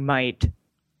why you might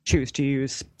choose to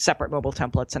use separate mobile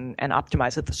templates and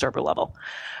optimize at the server level.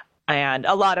 And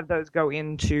a lot of those go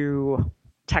into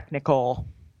technical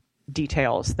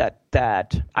details that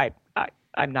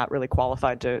I'm not really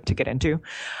qualified to get into.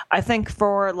 I think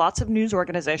for lots of news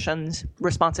organizations,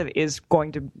 responsive is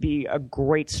going to be a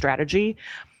great strategy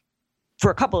for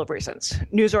a couple of reasons.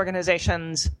 News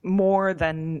organizations, more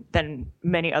than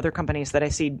many other companies that I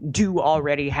see, do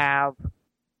already have,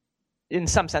 in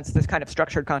some sense, this kind of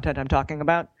structured content I'm talking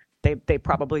about. They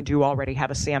probably do already have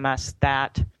a CMS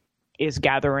that is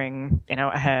gathering,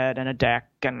 a head and a deck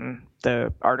and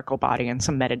the article body and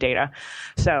some metadata.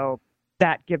 So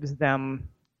that gives them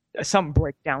some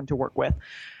breakdown to work with.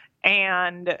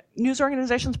 And news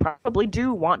organizations probably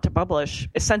do want to publish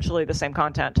essentially the same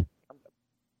content,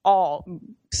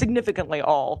 significantly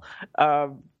all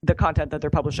of the content that they're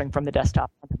publishing from the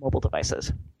desktop onto mobile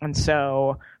devices. And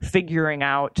so figuring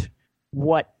out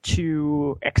what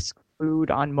to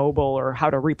exclude on mobile or how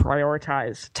to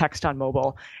reprioritize text on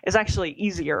mobile is actually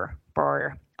easier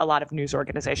for a lot of news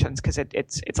organizations because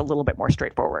it's a little bit more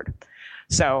straightforward.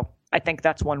 So I think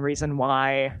that's one reason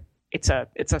why it's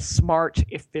a smart,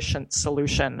 efficient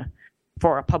solution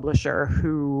for a publisher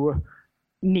who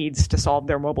needs to solve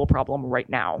their mobile problem right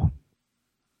now.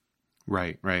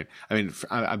 Right. I mean,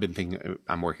 I've been thinking.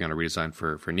 I'm working on a redesign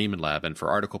for Nieman Lab, and for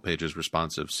article pages,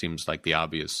 responsive seems like the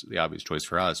obvious choice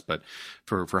for us. But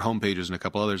for home pages and a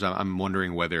couple others, I'm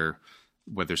wondering whether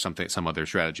some other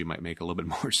strategy might make a little bit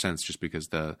more sense. Just because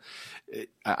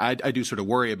I do sort of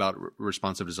worry about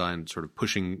responsive design, sort of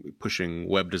pushing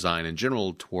web design in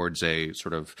general towards a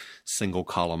sort of single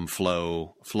column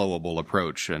flowable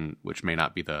approach, and which may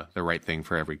not be the right thing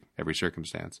for every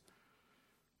circumstance.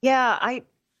 Yeah,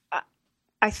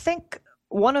 I think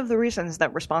one of the reasons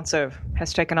that responsive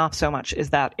has taken off so much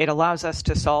is that it allows us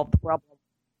to solve the problem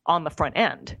on the front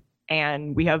end,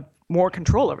 and we have more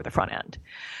control over the front end.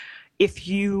 If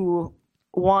you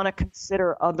want to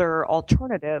consider other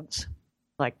alternatives,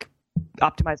 like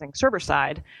optimizing server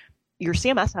side, your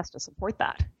CMS has to support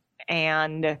that.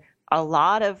 And a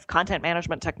lot of content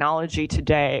management technology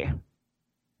today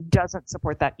doesn't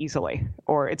support that easily,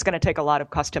 or it's going to take a lot of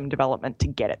custom development to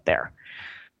get it there.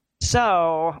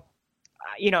 So,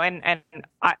 it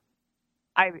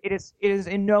is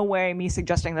in no way me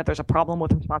suggesting that there's a problem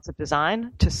with responsive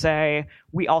design to say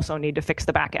we also need to fix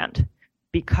the back end,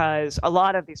 because a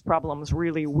lot of these problems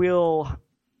really will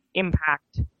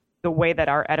impact the way that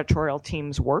our editorial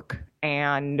teams work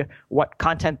and what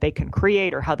content they can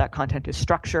create or how that content is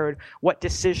structured, what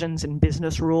decisions and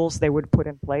business rules they would put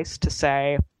in place to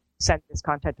say, send this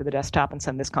content to the desktop and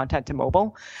send this content to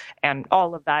mobile. And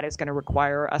all of that is going to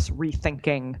require us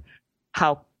rethinking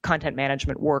how content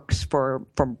management works from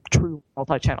true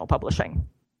multi-channel publishing.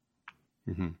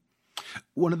 Mm-hmm.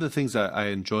 One of the things that I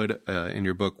enjoyed in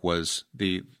your book was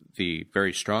the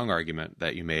very strong argument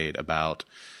that you made about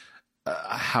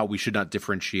how we should not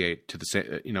differentiate to the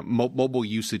same. Mobile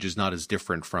usage is not as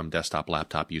different from desktop,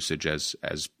 laptop usage as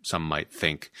some might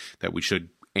think, that we should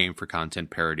aim for content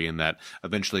parity, and that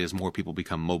eventually as more people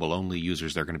become mobile-only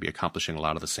users, they're going to be accomplishing a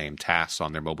lot of the same tasks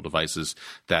on their mobile devices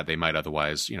that they might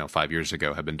otherwise, 5 years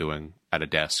ago, have been doing at a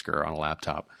desk or on a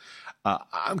laptop.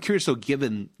 I'm curious, though,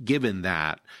 given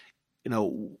that,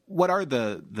 what are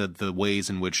the ways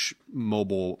in which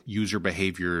mobile user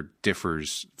behavior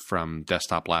differs from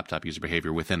desktop, laptop user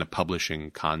behavior within a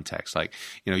publishing context? Like,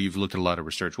 you've looked at a lot of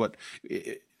research.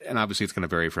 And obviously it's going to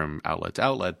vary from outlet to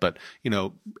outlet, but,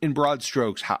 in broad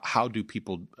strokes, how do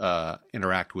people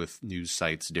interact with news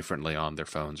sites differently on their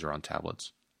phones or on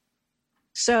tablets?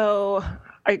 So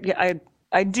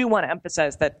I do want to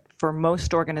emphasize that for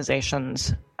most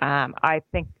organizations, I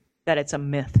think that it's a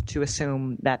myth to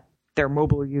assume that their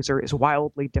mobile user is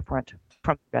wildly different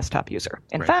from the desktop user.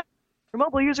 In fact, Your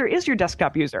mobile user is your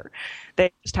desktop user.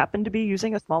 They just happen to be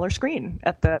using a smaller screen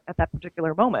at that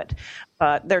particular moment.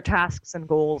 But their tasks and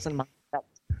goals and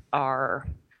mindsets are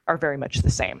very much the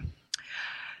same.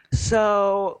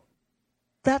 So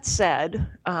that said,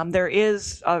 there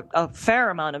is a fair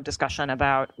amount of discussion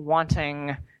about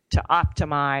wanting to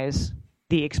optimize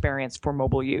the experience for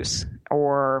mobile use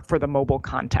or for the mobile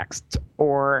context,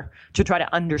 or to try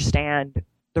to understand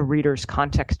the reader's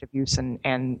context of use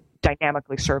and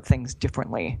dynamically serve things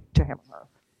differently to him or her.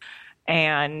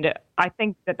 And I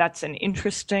think that that's an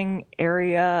interesting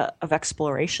area of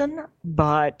exploration,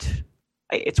 but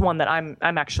it's one that I'm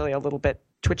actually a little bit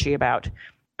twitchy about.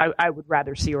 I would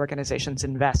rather see organizations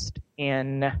invest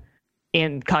in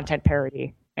content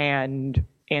parity and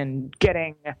in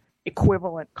getting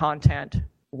equivalent content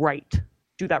right.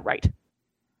 Do that right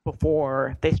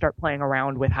before they start playing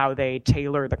around with how they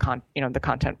tailor the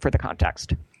content for the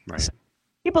context. Right. So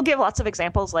people give lots of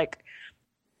examples, like,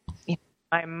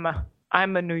 I'm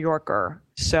a New Yorker,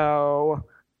 so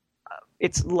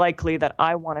it's likely that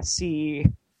I want to see,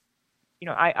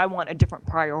 I want a different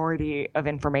priority of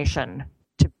information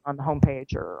to be on the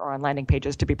homepage or on landing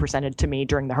pages to be presented to me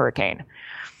during the hurricane.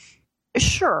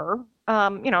 Sure,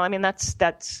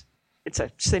 it's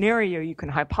a scenario you can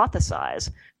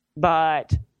hypothesize,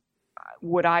 but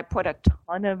would I put a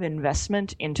ton of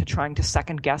investment into trying to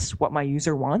second guess what my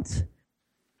user wants?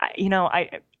 Whenever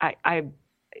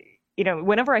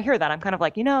I hear that, I'm kind of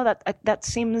like, that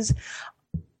seems,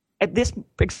 at this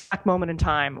exact moment in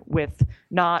time, with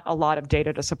not a lot of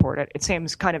data to support it, it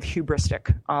seems kind of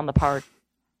hubristic on the part of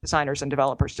designers and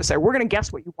developers to say, we're going to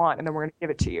guess what you want, and then we're going to give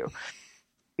it to you.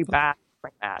 Be bad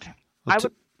for that. Well,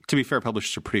 to be fair,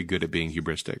 publishers are pretty good at being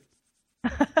hubristic.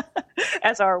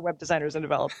 As are web designers and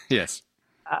developers. Yes.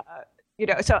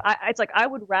 So it's like I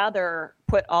would rather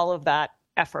put all of that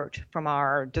effort from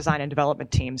our design and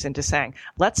development teams into saying,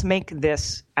 let's make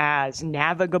this as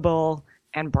navigable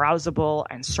and browsable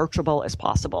and searchable as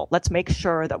possible. Let's make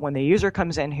sure that when the user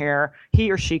comes in here,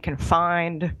 he or she can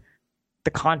find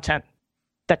the content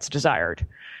that's desired,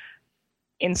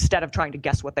 instead of trying to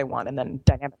guess what they want and then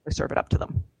dynamically serve it up to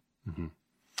them. Mm-hmm.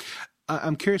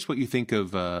 I'm curious what you think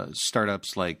of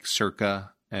startups like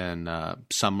Circa and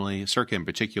Sumly, Circa in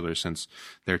particular, since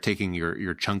they're taking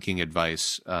your chunking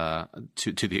advice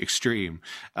to the extreme.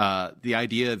 The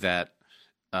idea that,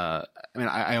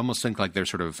 I almost think like they're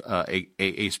sort of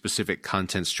a specific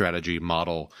content strategy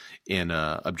model in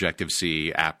a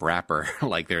Objective-C app wrapper.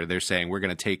 Like they're saying, we're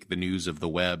going to take the news of the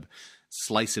web,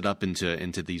 slice it up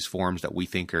into these forms that we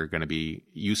think are going to be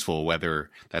useful, whether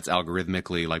that's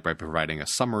algorithmically, like by providing a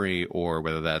summary, or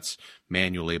whether that's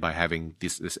manually by having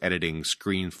this editing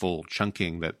screen full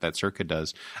chunking that Circa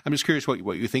does. I'm just curious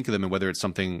what you think of them, and whether it's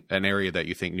an area that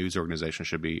you think news organizations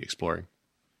should be exploring.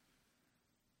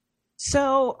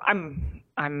 So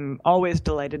I'm always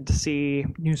delighted to see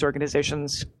news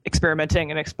organizations experimenting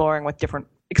and exploring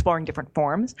different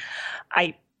forms.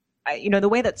 The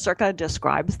way that Circa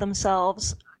describes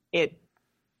themselves, it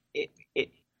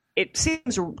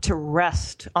seems to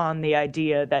rest on the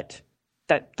idea that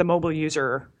the mobile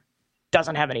user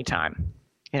doesn't have any time.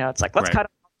 It's like, let's cut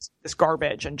out this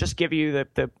garbage and just give you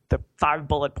the 5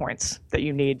 bullet points that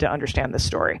you need to understand this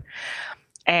story.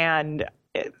 And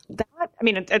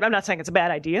I'm not saying it's a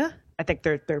bad idea. I think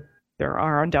there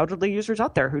are undoubtedly users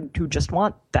out there who just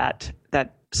want that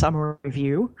summary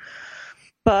view,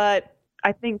 but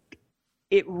I think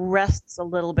it rests a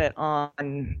little bit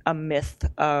on a myth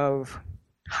of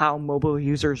how mobile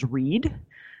users read,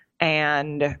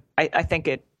 and I think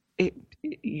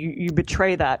you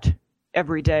betray that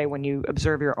every day when you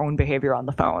observe your own behavior on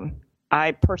the phone.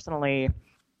 I personally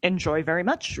enjoy very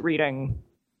much reading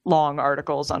long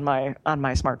articles on my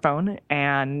smartphone,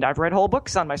 and I've read whole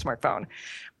books on my smartphone.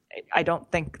 I don't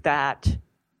think that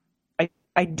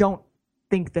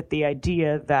the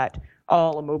idea that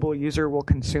all a mobile user will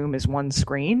consume is one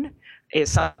screen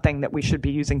is something that we should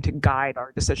be using to guide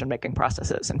our decision-making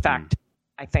processes. In fact,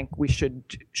 I think we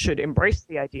should embrace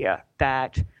the idea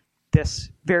that this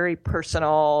very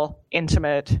personal,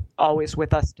 intimate, always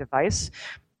with us device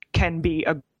can be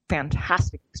a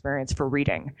fantastic experience for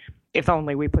reading, if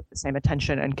only we put the same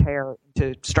attention and care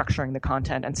into structuring the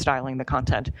content and styling the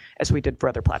content as we did for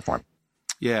other platforms.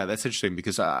 Yeah, that's interesting,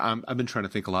 because I've been trying to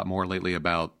think a lot more lately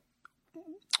about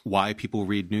why people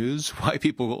read news, why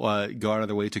people go out of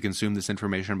their way to consume this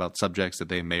information about subjects that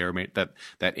they may or may that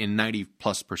in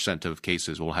 90+% of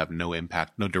cases will have no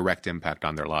direct impact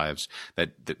on their lives.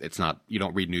 That it's not, you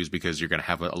don't read news because you're going to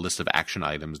have a list of action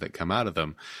items that come out of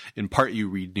them. In part, you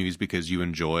read news because you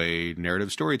enjoy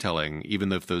narrative storytelling,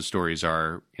 even if those stories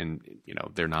are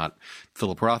they're not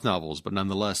Philip Roth novels, but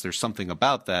nonetheless, there's something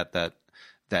about that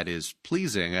is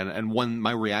pleasing. And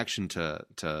my reaction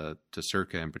to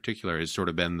Circa in particular has sort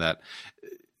of been that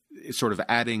it's sort of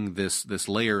adding this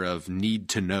layer of need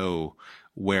to know,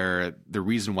 where the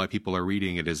reason why people are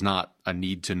reading it is not a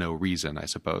need to know reason, I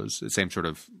suppose. The same sort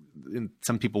of,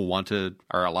 some people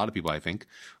or a lot of people, I think,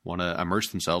 want to immerse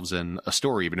themselves in a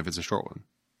story, even if it's a short one.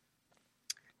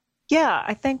 Yeah,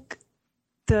 I think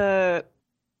the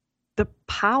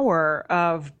power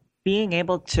of being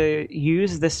able to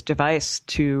use this device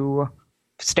to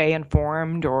stay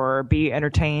informed or be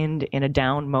entertained in a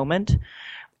down moment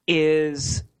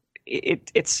it's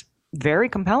very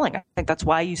compelling. I think that's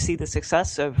why you see the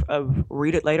success of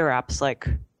read it later apps like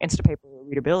Instapaper or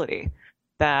Readability.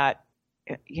 That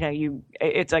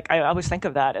it's like, I always think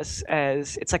of that as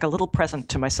it's like a little present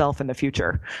to myself in the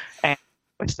future, and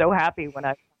I'm so happy when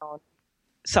I found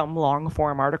some long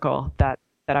form article that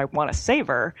I want to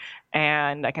savor,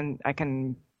 and I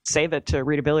can save it to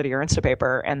Readability or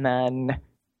Instapaper, and then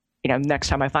next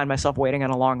time I find myself waiting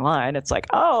in a long line, it's like,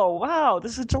 oh wow,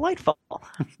 this is delightful.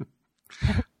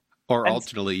 Or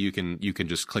alternately, you can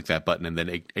just click that button and then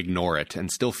ignore it and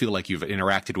still feel like you've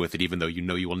interacted with it, even though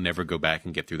you will never go back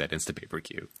and get through that Instapaper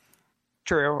queue.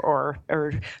 True, or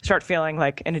start feeling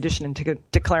like, in addition to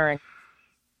declaring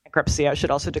bankruptcy, I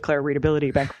should also declare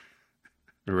Readability bankruptcy.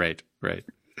 Right.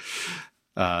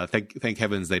 Thank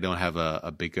heavens they don't have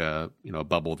a big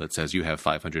bubble that says you have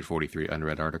 543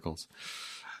 unread articles.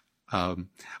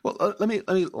 Let me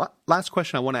last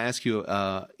question I want to ask you.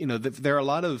 There are a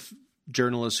lot of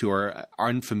journalists who are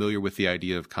unfamiliar with the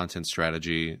idea of content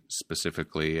strategy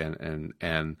specifically,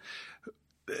 and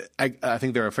I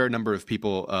think there are a fair number of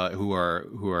people who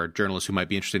are journalists who might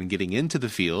be interested in getting into the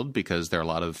field, because there are a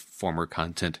lot of former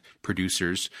content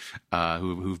producers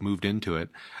who've moved into it,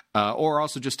 or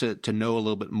also just to know a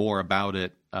little bit more about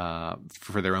it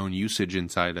for their own usage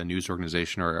inside a news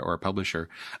organization or a publisher.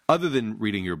 Other than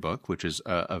reading your book, which is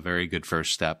a very good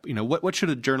first step, what should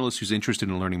a journalist who's interested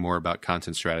in learning more about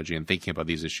content strategy and thinking about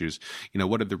these issues,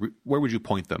 where would you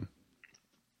point them?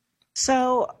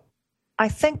 So, I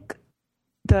think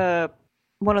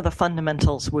one of the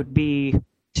fundamentals would be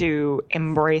to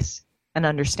embrace an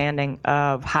understanding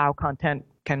of how content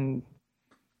can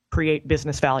create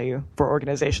business value for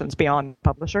organizations beyond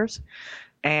publishers.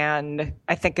 And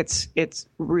I think it's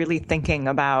really thinking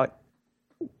about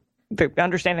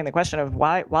understanding the question of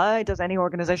why does any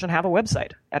organization have a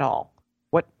website at all?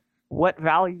 What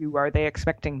value are they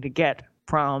expecting to get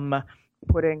from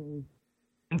putting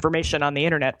information on the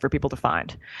internet for people to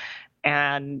find?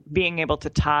 And being able to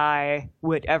tie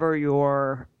whatever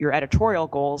your editorial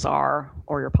goals are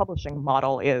or your publishing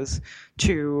model is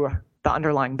to the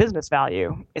underlying business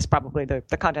value is probably the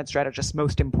content strategist's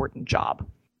most important job.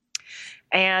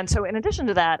 And so in addition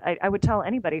to that, I would tell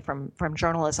anybody from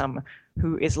journalism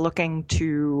who is looking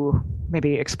to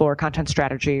maybe explore content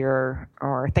strategy or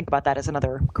think about that as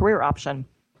another career option,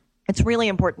 it's really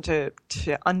important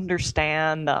to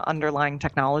understand the underlying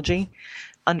technology,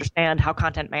 understand how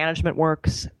content management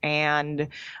works, and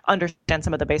understand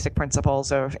some of the basic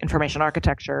principles of information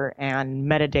architecture and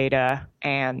metadata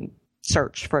and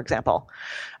search, for example.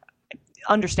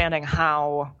 Understanding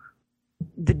how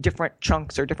the different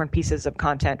chunks or different pieces of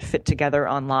content fit together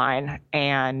online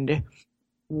and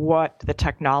what the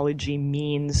technology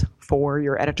means for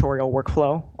your editorial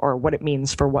workflow, or what it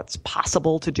means for what's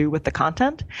possible to do with the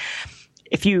content.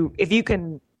 If you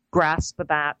can grasp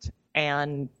that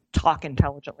and talk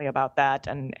intelligently about that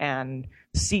and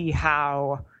see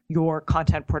how your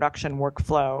content production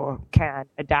workflow can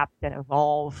adapt and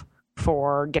evolve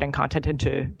for getting content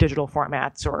into digital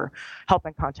formats or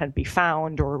helping content be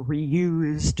found or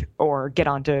reused or get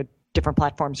onto different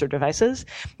platforms or devices,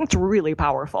 it's really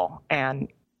powerful. And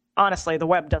honestly, the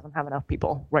web doesn't have enough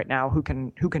people right now who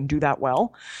can do that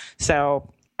well. So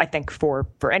I think for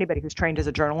anybody who's trained as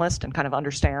a journalist and kind of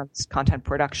understands content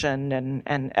production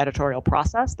and editorial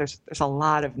process, there's a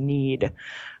lot of need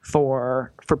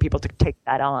for people to take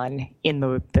that on in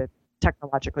the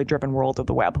technologically driven world of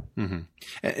the web. Mm-hmm.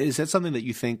 Is that something that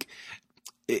you think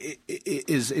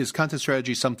is content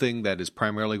strategy something that is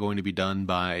primarily going to be done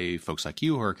by folks like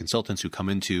you or consultants who come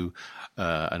into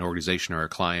an organization or a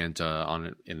client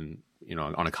in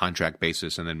on a contract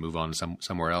basis and then move on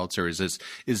somewhere else? Or is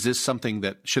this something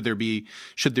that should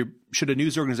a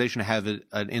news organization have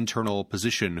an internal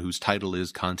position whose title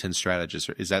is content strategist?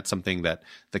 Or is that something that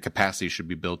the capacity should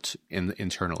be built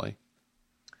internally?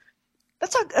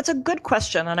 That's a good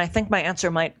question, and I think my answer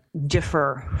might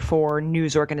differ for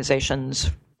news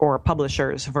organizations or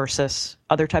publishers versus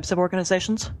other types of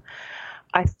organizations.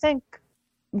 I think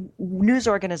news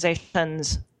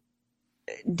organizations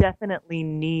definitely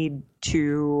need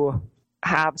to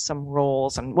have some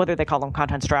roles, and whether they call them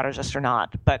content strategists or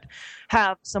not, but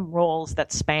have some roles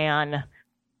that span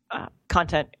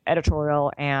content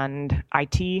editorial and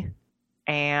IT,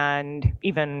 and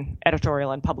even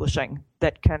editorial and publishing,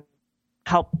 that can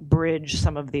help bridge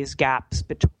some of these gaps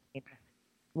between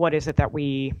what is it that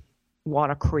we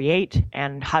want to create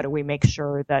and how do we make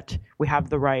sure that we have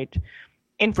the right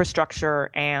infrastructure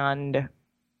and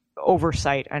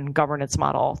oversight and governance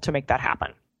model to make that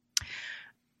happen.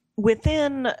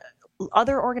 Within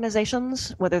other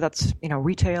organizations, whether that's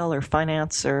retail or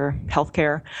finance or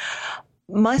healthcare,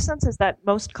 my sense is that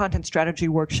most content strategy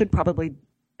work should probably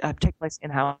take place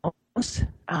in-house,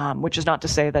 which is not to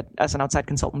say that as an outside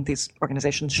consultant, these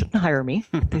organizations shouldn't hire me.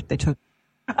 They took,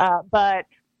 but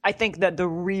I think that the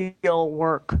real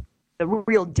work, the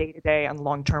real day-to-day and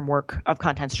long-term work of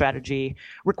content strategy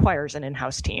requires an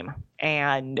in-house team.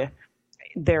 And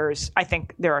I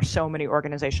think there are so many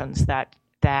organizations that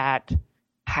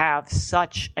have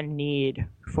such a need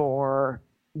for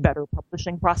better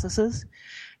publishing processes.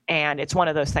 And it's one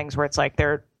of those things where it's like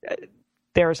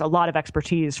there's a lot of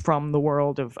expertise from the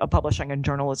world of publishing and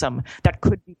journalism that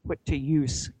could be put to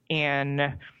use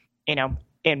in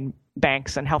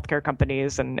banks and healthcare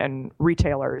companies and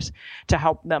retailers to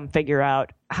help them figure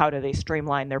out how do they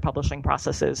streamline their publishing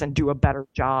processes and do a better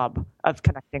job of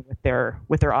connecting with their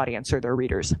audience or their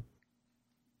readers.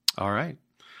 All right.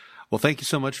 Well, thank you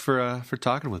so much for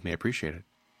talking with me. I appreciate it.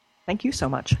 Thank you so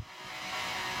much.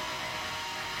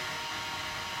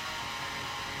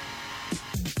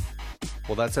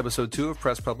 Well, that's episode 2 of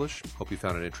Press Publish. Hope you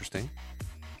found it interesting.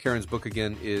 Karen's book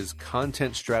again is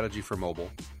Content Strategy for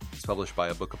Mobile. It's published by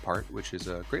A Book Apart, which is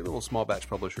a great little small batch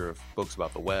publisher of books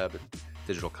about the web and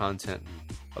digital content and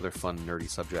other fun, nerdy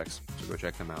subjects. So go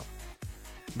check them out.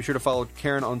 Be sure to follow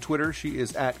Karen on Twitter. She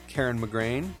is at Karen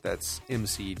McGrane. That's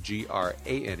McGrane. If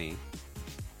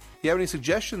you have any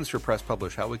suggestions for Press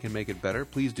Publish, how we can make it better,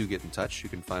 please do get in touch. You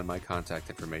can find my contact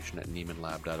information at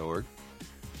niemanlab.org.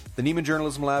 The Nieman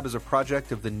Journalism Lab is a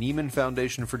project of the Nieman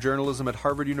Foundation for Journalism at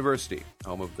Harvard University,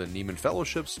 home of the Nieman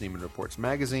Fellowships, Nieman Reports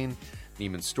Magazine,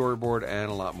 Nieman Storyboard, and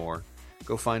a lot more.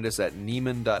 Go find us at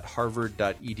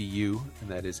nieman.harvard.edu, and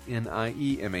that is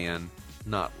Nieman,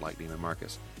 not like Neiman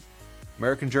Marcus.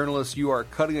 American journalists, you are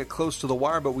cutting it close to the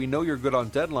wire, but we know you're good on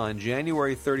deadline.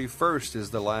 January 31st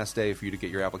is the last day for you to get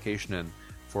your application in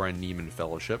for a Nieman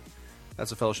Fellowship.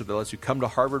 That's a fellowship that lets you come to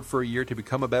Harvard for a year to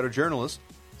become a better journalist.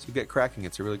 So get cracking.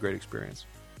 It's a really great experience.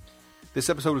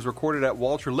 This episode was recorded at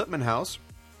Walter Lippmann House.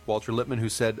 Walter Lippmann, who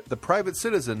said, "The private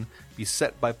citizen,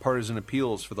 beset by partisan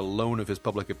appeals for the loan of his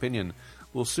public opinion,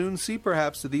 will soon see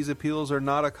perhaps that these appeals are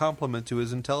not a compliment to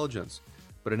his intelligence,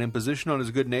 but an imposition on his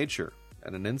good nature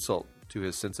and an insult to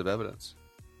his sense of evidence."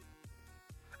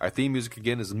 Our theme music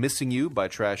again is Missing You by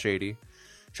Trash 80.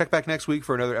 Check back next week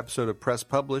for another episode of Press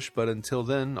Publish, but until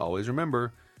then, always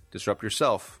remember, disrupt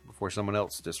yourself before someone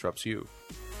else disrupts you.